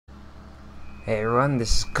Hey everyone,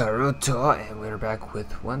 this is Karuto, and we're back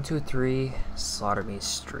with 123 Slaughter Me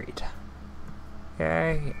Street.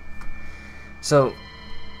 Okay. So,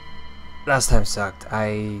 last time sucked.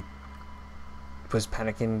 I was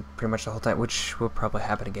panicking pretty much the whole time, which will probably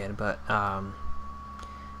happen again, but, yeah,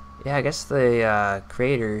 I guess the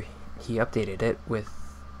creator, he updated it with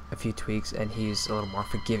a few tweaks, and he's a little more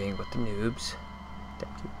forgiving with the noobs.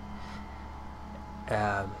 Thank you.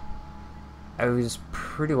 I was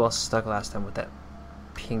pretty well stuck last time with that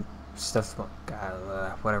pink stuff.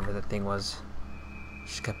 God, whatever the thing was,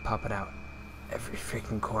 just kept popping out every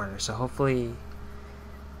freaking corner. So hopefully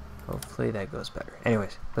that goes better.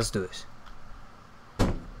 Anyways, let's do this.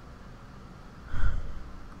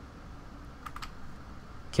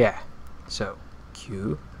 Okay, so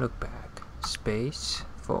Q, look back, space,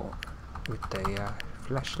 forward with the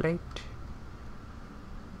flashlight.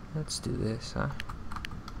 Let's do this, huh?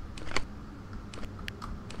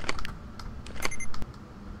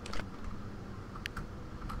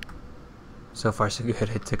 So far so good.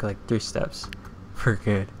 It took like 3 steps. We're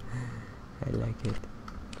good. I like it.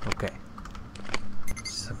 Okay.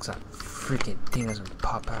 Sucks that freaking thing doesn't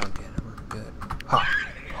pop out again. We're good. Ha!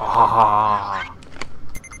 Ha ha ha!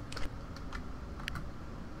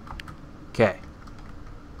 Okay.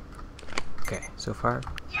 Okay, so far.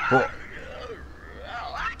 Whoa!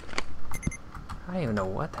 I don't even know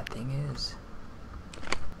what that thing is.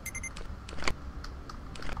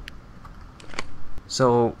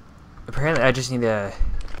 So apparently I just need to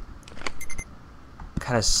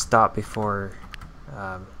kind of stop before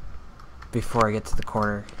I get to the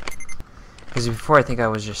corner, because before I think I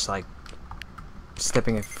was just like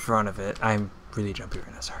stepping in front of it. I'm really jumpy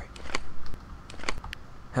right now, sorry.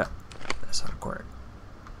 Huh, that's not a corner.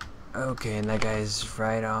 Okay, and that guy's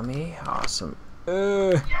right on me. Awesome.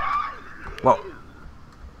 Whoa. Well,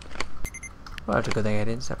 that's a good thing I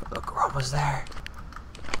didn't step. Look, we're almost there.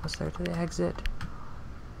 Almost there to the exit.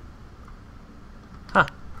 Huh.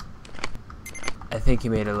 I think he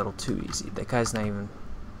made it a little too easy. That guy's not even...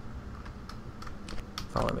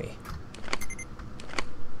 Follow me.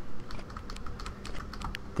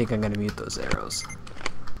 I think I'm gonna mute those arrows.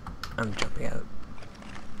 I'm jumping out.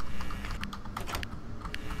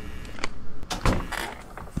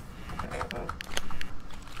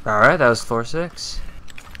 Alright, that was floor 6.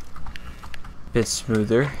 Bit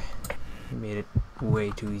smoother. He made it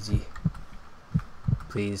way too easy.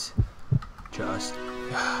 Please. Just.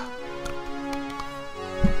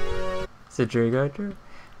 It's a dream character.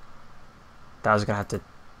 That was gonna have to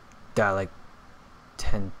die like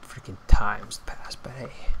 10 freaking times past, but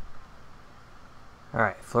hey.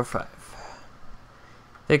 Alright, floor 5.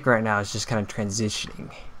 I think right now it's just kind of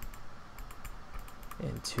transitioning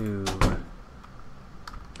into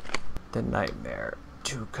the nightmare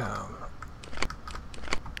to come.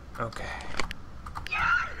 Okay.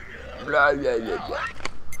 Blah, blah, blah, blah.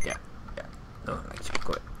 Yeah. No, like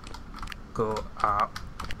go ahead. Go up.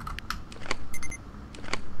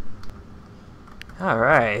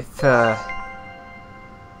 Alright,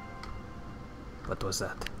 what was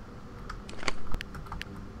that?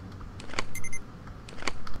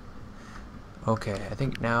 Okay, I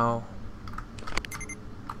think now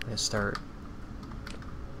I'm gonna start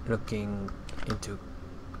looking into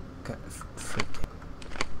kind of freaking,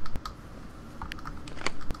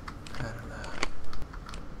 I don't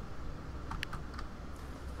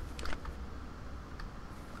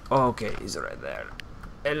know. Okay, he's right there.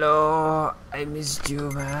 Hello, I missed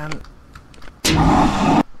you, man.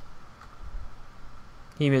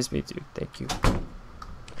 He missed me too, thank you.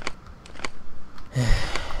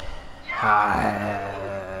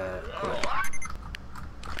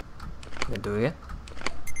 Gonna do it again?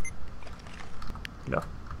 No.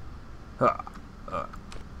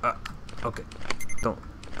 Okay. Don't.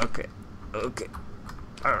 Okay. Okay.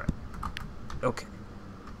 Alright. Okay.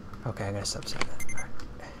 Okay, I'm gonna stop saying that. Alright.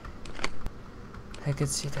 I can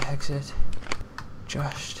see the exit.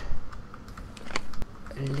 Just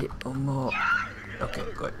a little more. Okay,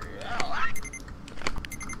 good.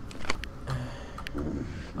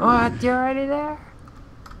 What? You're already there?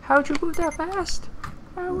 How'd you move that fast?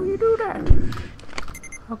 How will you do that?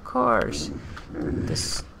 Of course.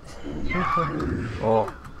 This.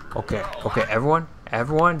 Oh. Okay. Okay.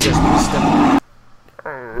 Everyone, just step.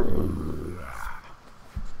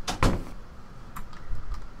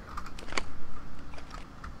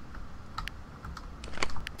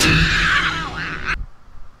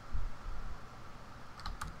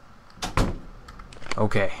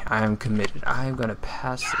 Okay, I am committed. I am gonna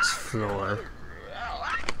pass this floor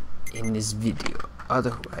in this video.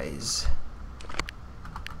 Otherwise,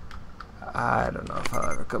 I don't know if I'll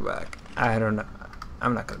ever come back. I don't know.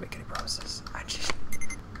 I'm not gonna make any promises.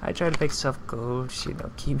 I try to make stuff go, you know,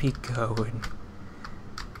 keep me going.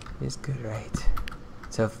 It's good, right?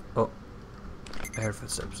 So, oh, I heard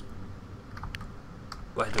footsteps.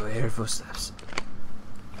 Why do I hear footsteps?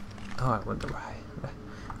 Oh, I wonder why.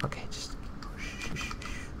 Okay, just.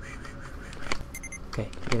 Okay,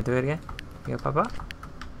 you gonna do it again? You gonna pop up?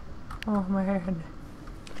 Oh my head.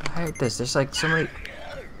 I hate this. There's like so many.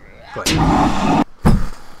 Go ahead.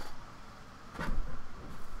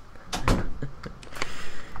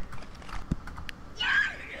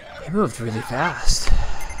 He moved really fast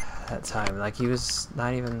that time. Like he was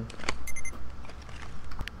not even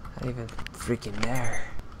freaking there.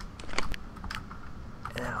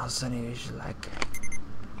 And then all of a sudden he was just like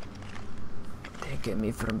taking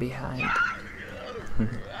me from behind.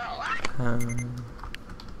 I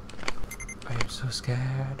am so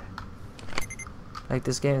scared. Like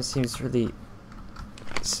this game seems really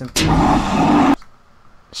simple,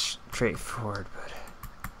 straightforward, but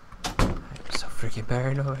I'm so freaking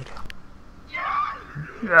paranoid.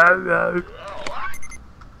 I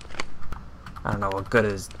don't know what good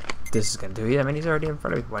is this is gonna do. I mean, he's already in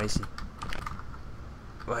front of me.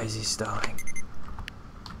 Why is he stalling?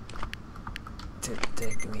 To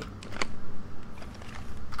take me.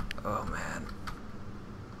 Oh man.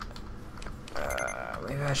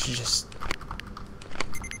 Maybe I should just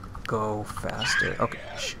go faster. Okay.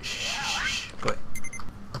 Shh. Go ahead.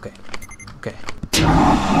 Okay.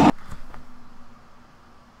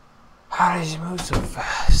 How does he move so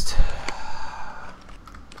fast?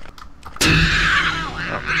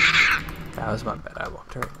 Oh, that was my bad. I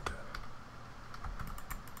walked right into it.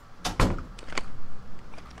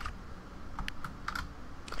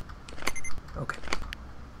 Okay.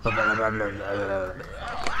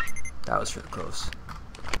 That was really close.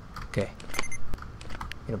 Okay.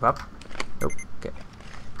 You know, Bob? Nope. Okay.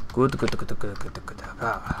 Good.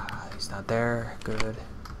 Ah, he's not there. Good.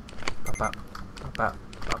 Pop out.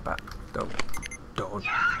 Don't.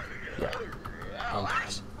 Yeah. Oh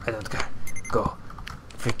gosh. I don't care. Go.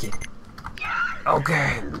 Freaking.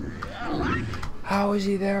 Okay. How is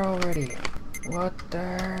he there already? What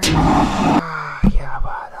the? Yeah,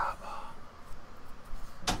 but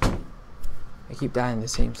I keep dying in the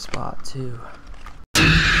same spot too.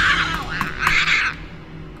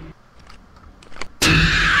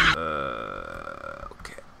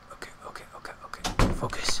 Okay.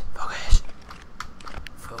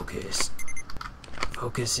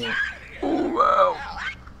 Focusing. Oh, wow.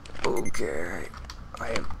 Okay. I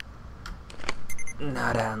am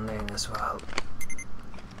not handling this well.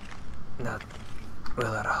 Not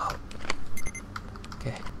well at all.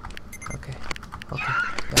 Okay.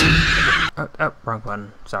 Oh, wrong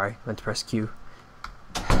button. Sorry, meant to press Q.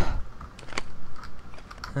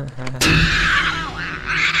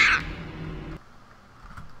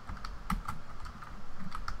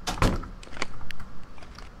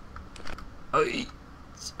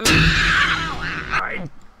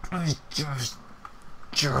 I just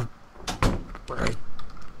jumped right in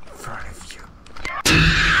front of you.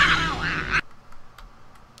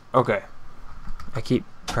 Okay. I keep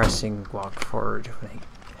pressing walk forward when I...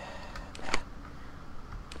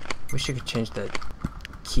 Wish I could change the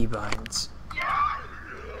keybinds.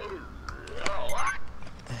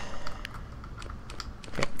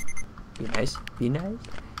 Okay. Be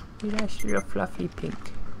nice, little fluffy pink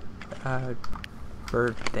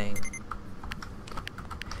bird thing.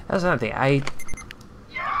 That's another thing.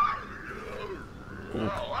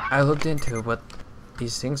 I looked into what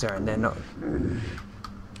these things are, and then no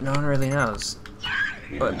one really knows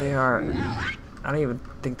what they are. I don't even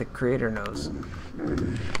think the creator knows.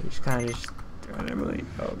 He just kind of randomly.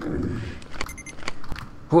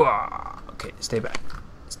 Okay, stay back.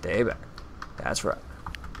 That's right.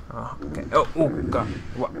 Oh, okay. Oh god.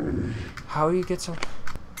 What? How do you get so?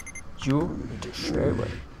 You need to stay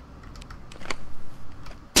away.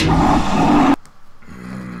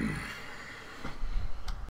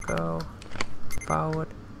 Go forward.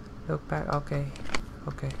 Look back. Okay.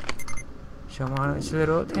 Show on it's a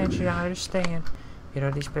little attention. I understand. You know,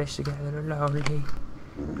 these places get a little lonely.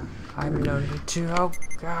 I'm lonely too. Oh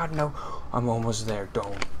god, no. I'm almost there.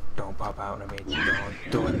 Don't pop out on me.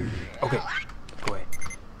 Don't do it. Okay. Go ahead.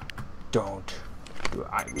 Don't do it.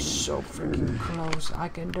 I'm so freaking close. I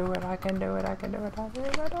can do it. Don't do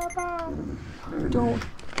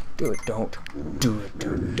it. Don't do it.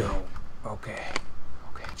 Don't. Okay,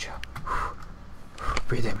 chill.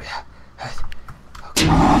 Breathe in.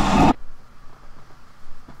 Okay.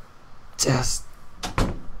 Just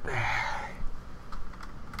there.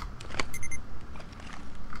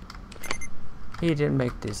 He didn't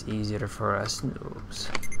make this easier for us noobs.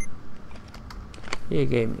 He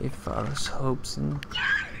gave me false hopes and...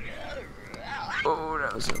 Oh,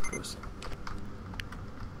 that was so close.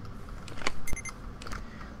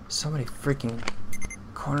 So many freaking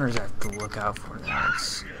corners I have to look out for now.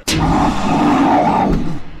 It's...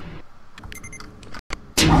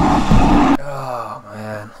 Oh,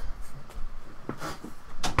 man.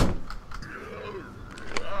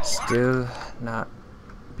 Still not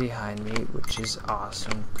behind me, which is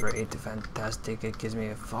awesome, great, fantastic. It gives me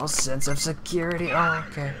a false sense of security. Oh,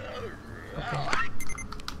 okay. Okay.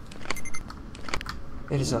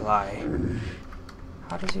 It is a lie.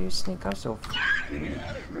 How does he sneak up so far?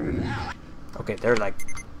 Okay, they're like,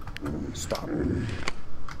 stop.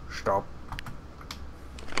 Stop.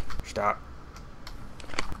 Stop.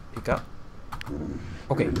 Pick up.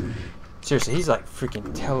 Okay. Seriously, he's like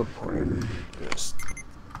freaking teleporting. Just...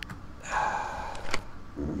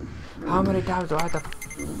 How many times do I have to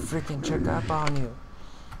freaking check up on you?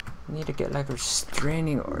 I need to get like a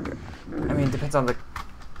restraining order. I mean, it depends on the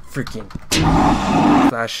freaking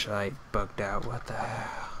flashlight bugged out. What the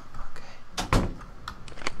hell? Okay.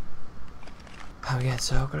 I'm getting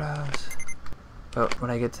so close. But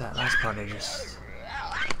when I get to that last part, I just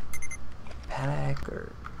panic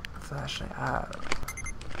or flashlight. I don't know.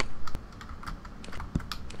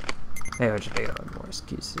 Maybe I should make up more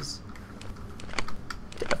excuses.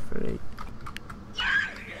 Definitely.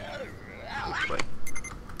 Wait.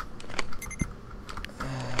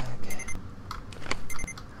 Okay.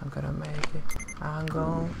 I'm gonna make it. I'm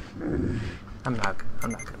not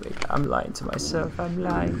gonna make it. I'm lying to myself. I'm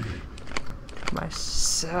lying to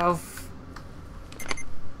myself.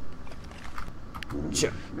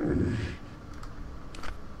 Jump.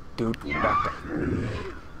 Dude, back up.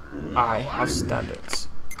 I have standards.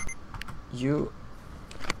 You...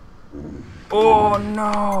 Oh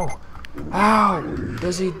no! How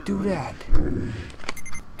does he do that?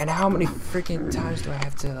 And how many freaking times do I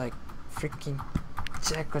have to like freaking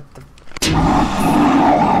check with the...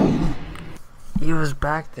 He was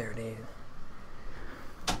back there, dude.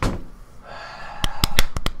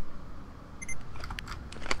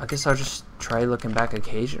 I guess I'll just try looking back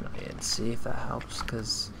occasionally and see if that helps,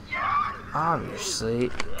 because obviously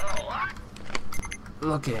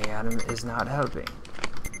looking at him is not helping.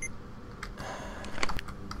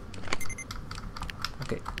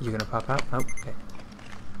 Okay, you gonna pop out? Oh, okay.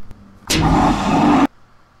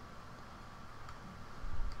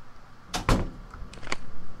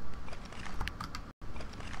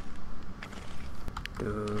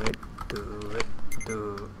 Do it, do it,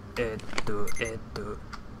 do it, do it, do it.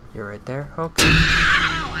 You're right there? Okay.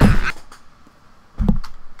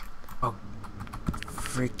 Oh,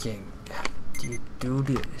 freaking, how do you do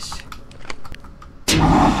this?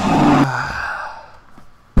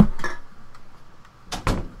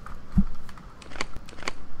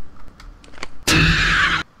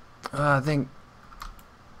 I think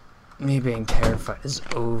me being terrified is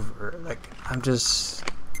over. Like, I'm just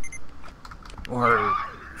more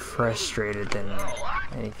frustrated than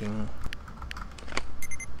anything.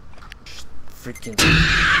 Just freaking...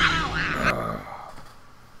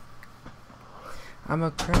 I'm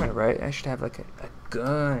a criminal, right? I should have like a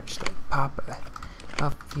gun, just like pop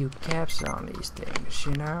a few caps on these things,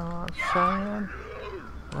 you know what I'm saying?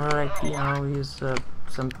 Or like, you know, use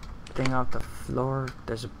something off the floor.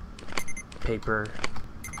 There's a paper,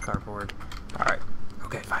 cardboard. Alright,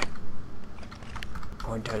 okay, fine.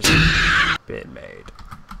 Point has been made.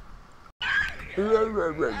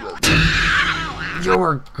 You're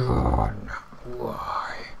gone.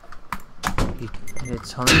 Why? And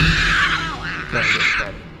it's only gonna get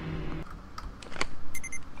better.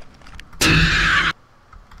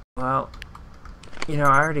 Well, you know,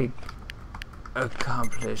 I already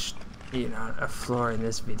accomplished, you know, a floor in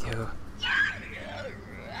this video.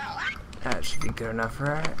 That should be good enough,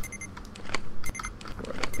 right?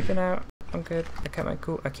 We're keeping out. I'm good. I kept my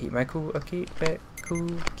cool. I keep my cool. I keep it cool.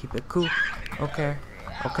 Keep it cool. Okay.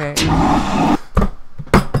 Okay.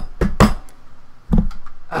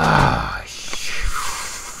 Ah,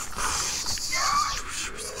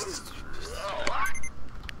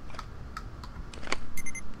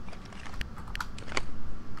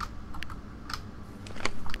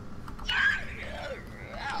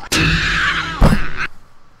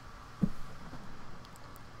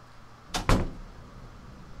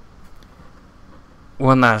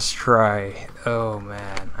 one last try. Oh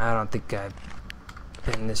man, I don't think I've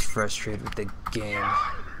been this frustrated with the game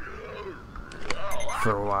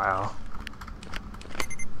for a while.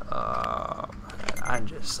 I'm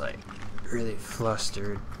just like really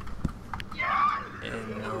flustered,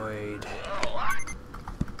 annoyed.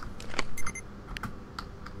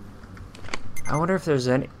 I wonder if there's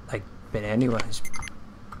been anyone who's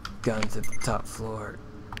gun to the top floor.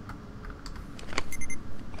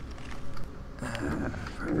 I'm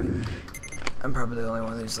probably the only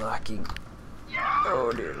one who's lacking.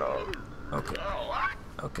 Oh dear Lord. Okay.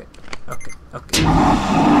 Okay. Okay.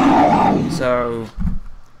 Okay. So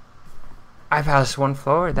I passed one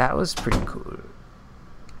floor. That was pretty cool.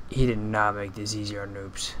 He did not make this easier on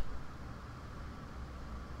noobs.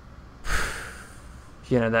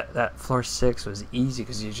 You know, that floor 6 was easy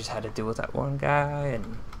because you just had to deal with that one guy,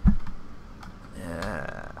 and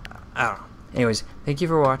I don't know. Anyways, thank you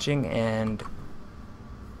for watching, and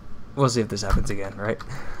we'll see if this happens again, right?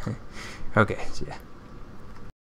 Okay, see ya.